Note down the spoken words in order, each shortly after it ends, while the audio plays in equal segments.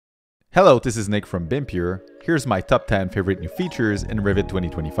Hello, this is Nick from BIMpure. Here's my top 10 favorite new features in Revit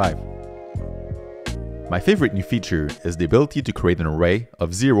 2025. My favorite new feature is the ability to create an array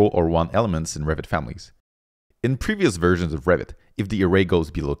of 0 or 1 elements in Revit families. In previous versions of Revit, if the array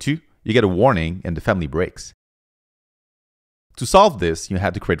goes below 2, you get a warning and the family breaks. To solve this, you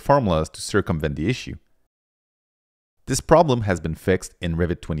had to create formulas to circumvent the issue. This problem has been fixed in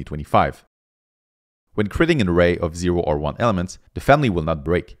Revit 2025. When creating an array of 0 or 1 elements, the family will not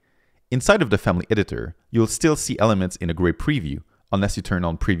break. Inside of the family editor, you'll still see elements in a gray preview unless you turn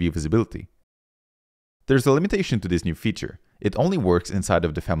on preview visibility. There's a limitation to this new feature. It only works inside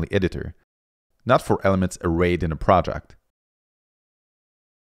of the family editor, not for elements arrayed in a project.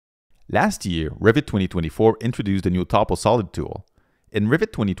 Last year, Revit 2024 introduced a new Toposolid tool. In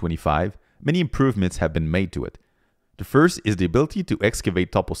Revit 2025, many improvements have been made to it. The first is the ability to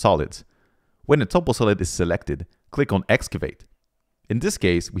excavate toposolids. When a toposolid is selected, click on Excavate. In this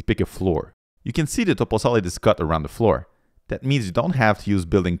case, we pick a floor. You can see the toposolid is cut around the floor. That means you don't have to use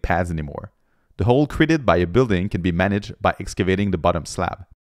building pads anymore. The hole created by a building can be managed by excavating the bottom slab.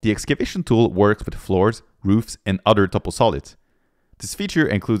 The excavation tool works with floors, roofs, and other toposolids. This feature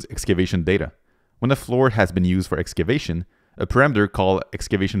includes excavation data. When a floor has been used for excavation, a parameter called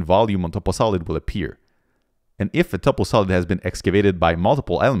excavation volume on toposolid will appear. And if a toposolid has been excavated by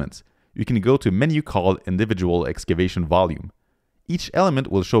multiple elements, you can go to a menu called Individual Excavation Volume. Each element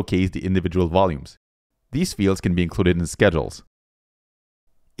will showcase the individual volumes. These fields can be included in schedules.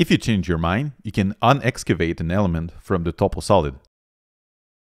 If you change your mind, you can unexcavate an element from the toposolid.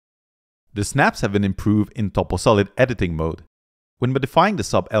 The snaps have been improved in Toposolid editing mode. When modifying the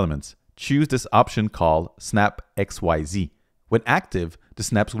sub-elements, choose this option called Snap XYZ. When active, the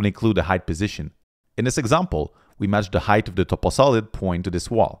snaps will include the height position. In this example, we match the height of the toposolid point to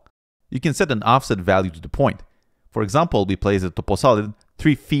this wall. You can set an offset value to the point. For example, we place the toposolid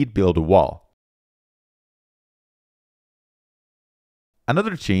 3 feet below the wall.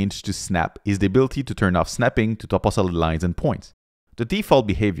 Another change to Snap is the ability to turn off snapping to toposolid lines and points. The default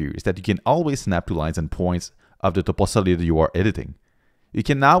behavior is that you can always snap to lines and points of the toposolid you are editing. You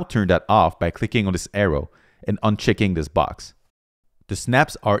can now turn that off by clicking on this arrow and unchecking this box. The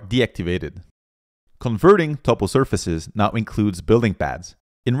snaps are deactivated. Converting topo surfaces now includes building pads.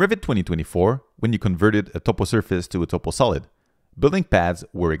 In Revit 2024, when you converted a topo surface to a toposolid, building pads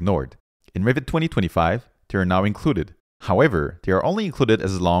were ignored. In Revit 2025, they are now included. However, they are only included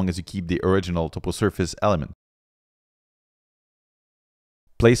as long as you keep the original topo surface element.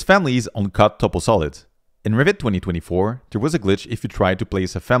 Place families on cut toposolids. In Revit 2024, there was a glitch if you tried to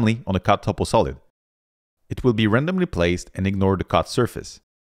place a family on a cut toposolid. It will be randomly placed and ignore the cut surface.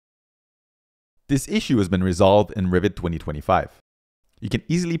 This issue has been resolved in Revit 2025. You can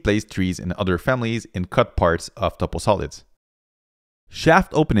easily place trees and other families in cut parts of toposolids.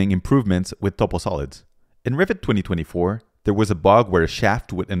 Shaft opening improvements with toposolids. In Revit 2024, there was a bug where a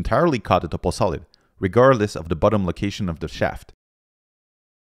shaft would entirely cut a toposolid, regardless of the bottom location of the shaft.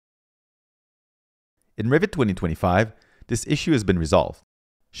 In Revit 2025, this issue has been resolved.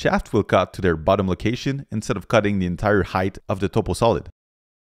 Shafts will cut to their bottom location instead of cutting the entire height of the toposolid.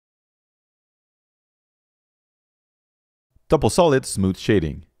 Toposolid smooth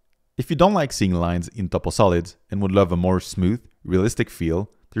shading. If you don't like seeing lines in toposolids and would love a more smooth, realistic feel,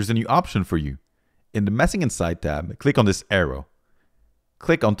 there's a new option for you. In the Messing Inside tab, click on this arrow.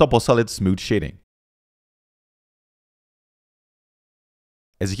 Click on Toposolid Smooth Shading.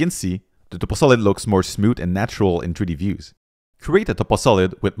 As you can see, the toposolid looks more smooth and natural in 3D views. Create a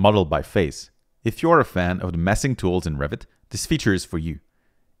toposolid with Model by Face. If you are a fan of the messing tools in Revit, this feature is for you.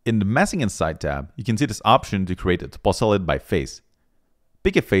 In the Messing Inside tab, you can see this option to create a toposolid by face.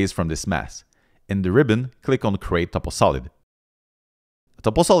 Pick a face from this mass. In the ribbon, click on Create Toposolid. A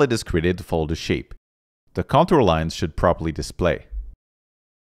toposolid is created to follow the shape. The contour lines should properly display.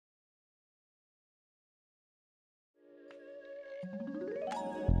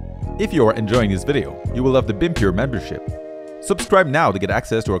 If you are enjoying this video, you will love the BIMpure membership. Subscribe now to get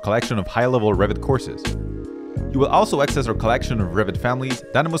access to our collection of high-level Revit courses. You will also access our collection of Revit families,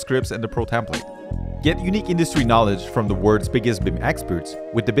 Dynamo scripts, and the Pro template. Get unique industry knowledge from the world's biggest BIM experts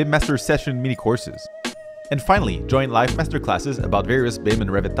with the BIM Master Session mini courses. And finally, join live masterclasses about various BIM and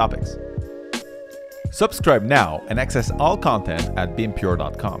Revit topics. Subscribe now and access all content at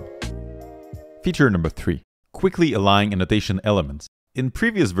bimpure.com. Feature number 3. Quickly align annotation elements. In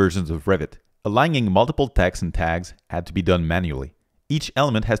previous versions of Revit, aligning multiple text and tags had to be done manually. Each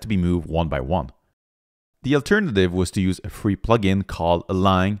element has to be moved one by one. The alternative was to use a free plugin called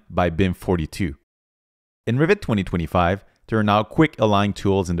Align by BIM42. In Revit 2025, there are now quick align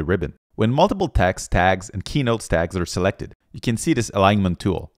tools in the ribbon. When multiple text tags and keynotes tags are selected, you can see this alignment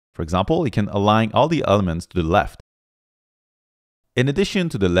tool. For example, you can align all the elements to the left. In addition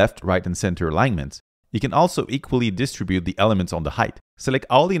to the left, right, and center alignments, you can also equally distribute the elements on the height. Select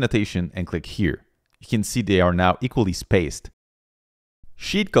all the annotation and click here. You can see they are now equally spaced.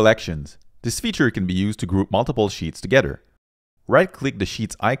 Sheet collections. This feature can be used to group multiple sheets together. Right-click the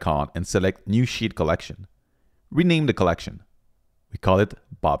sheet's icon and select New Sheet Collection. Rename the collection. We call it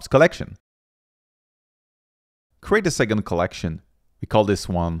Bob's Collection. Create a second collection. We call this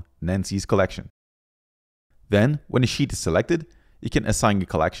one Nancy's Collection. Then, when a sheet is selected, you can assign a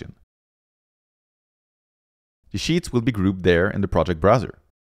collection. The sheets will be grouped there in the project browser.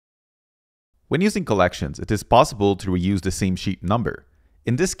 When using collections, it is possible to reuse the same sheet number.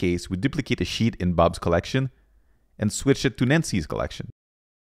 In this case, we duplicate a sheet in Bob's collection and switch it to Nancy's collection.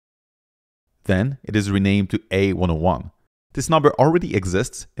 Then, it is renamed to A101. This number already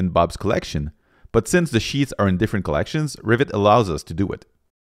exists in Bob's collection, but since the sheets are in different collections, Revit allows us to do it.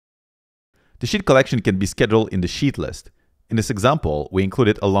 The sheet collection can be scheduled in the sheet list. In this example, we include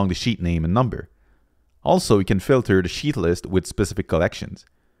it along the sheet name and number. Also, you can filter the sheet list with specific collections.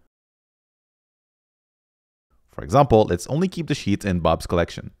 For example, let's only keep the sheets in Bob's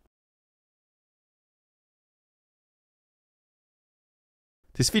collection.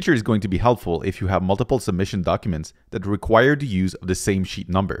 This feature is going to be helpful if you have multiple submission documents that require the use of the same sheet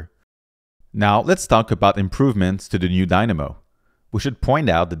number. Now, let's talk about improvements to the new Dynamo. We should point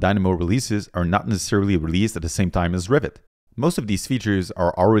out that Dynamo releases are not necessarily released at the same time as Revit. Most of these features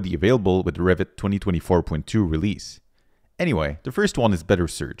are already available with the Revit 2024.2 release. Anyway, the first one is better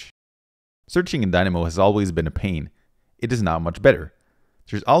search. Searching in Dynamo has always been a pain. It is now much better.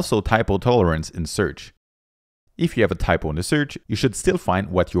 There's also typo tolerance in search. If you have a typo in the search, you should still find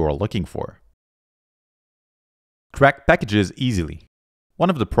what you are looking for. Track packages easily. One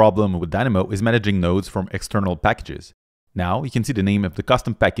of the problems with Dynamo is managing nodes from external packages. Now you can see the name of the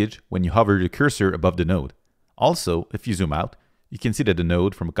custom package when you hover the cursor above the node. Also, if you zoom out, you can see that the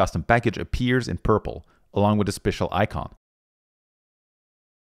node from a custom package appears in purple, along with a special icon.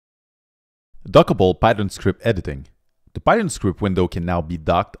 Dockable Python script editing. The Python script window can now be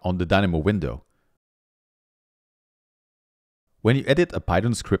docked on the Dynamo window. When you edit a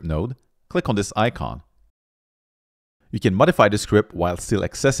Python script node, click on this icon. You can modify the script while still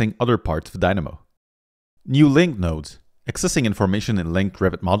accessing other parts of Dynamo. New linked nodes. Accessing information in linked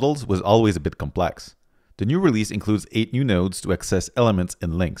Revit models was always a bit complex. The new release includes 8 new nodes to access elements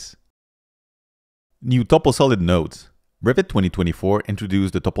in links. New Toposolid nodes. Revit 2024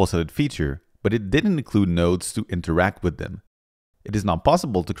 introduced the Toposolid feature, but it didn't include nodes to interact with them. It is now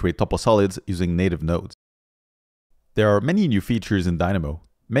possible to create Toposolids using native nodes. There are many new features in Dynamo.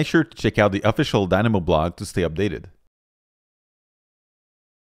 Make sure to check out the official Dynamo blog to stay updated.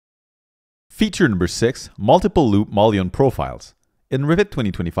 Feature number 6, multiple loop Mullion profiles. In Revit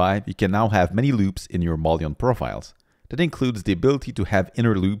 2025, you can now have many loops in your Mullion profiles. That includes the ability to have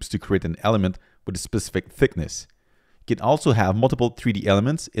inner loops to create an element with a specific thickness. You can also have multiple 3D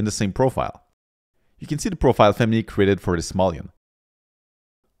elements in the same profile. You can see the profile family created for this Mullion.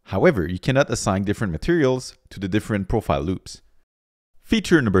 However, you cannot assign different materials to the different profile loops.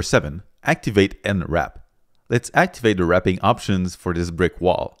 Feature number 7, activate and wrap. Let's activate the wrapping options for this brick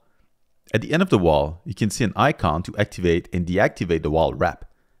wall. At the end of the wall, you can see an icon to activate and deactivate the wall wrap.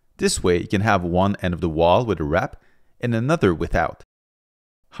 This way, you can have one end of the wall with a wrap and another without.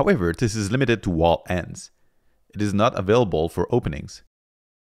 However, this is limited to wall ends. It is not available for openings.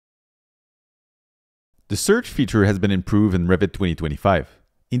 The search feature has been improved in Revit 2025.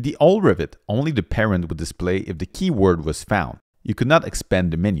 In the old Revit, only the parent would display if the keyword was found. You could not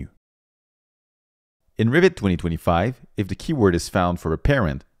expand the menu. In Revit 2025, if the keyword is found for a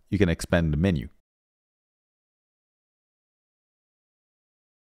parent, you can expand the menu.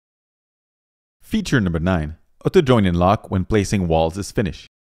 Feature number 9, auto join and lock when placing walls is finished.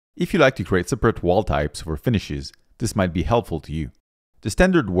 If you like to create separate wall types for finishes, this might be helpful to you. The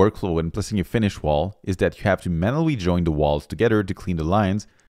standard workflow when placing a finished wall is that you have to manually join the walls together to clean the lines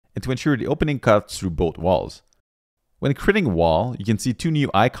and to ensure the opening cuts through both walls. When creating a wall, you can see 2 new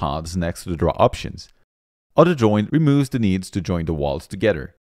icons next to the draw options. Auto join removes the needs to join the walls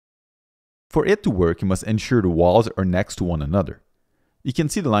together. For it to work, you must ensure the walls are next to one another. You can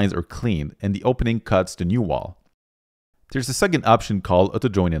see the lines are cleaned and the opening cuts the new wall. There's a second option called auto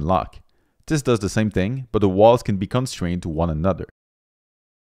join and lock. This does the same thing, but the walls can be constrained to one another.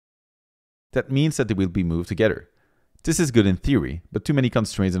 That means that they will be moved together. This is good in theory, but too many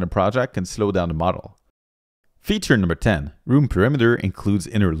constraints in a project can slow down the model. Feature number 10, room perimeter includes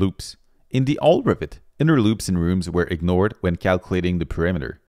inner loops. In the old Revit, inner loops in rooms were ignored when calculating the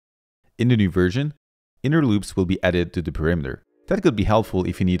perimeter. In the new version, inner loops will be added to the perimeter. That could be helpful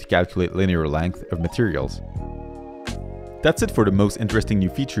if you need to calculate linear length of materials. That's it for the most interesting new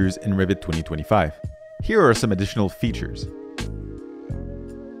features in Revit 2025. Here are some additional features.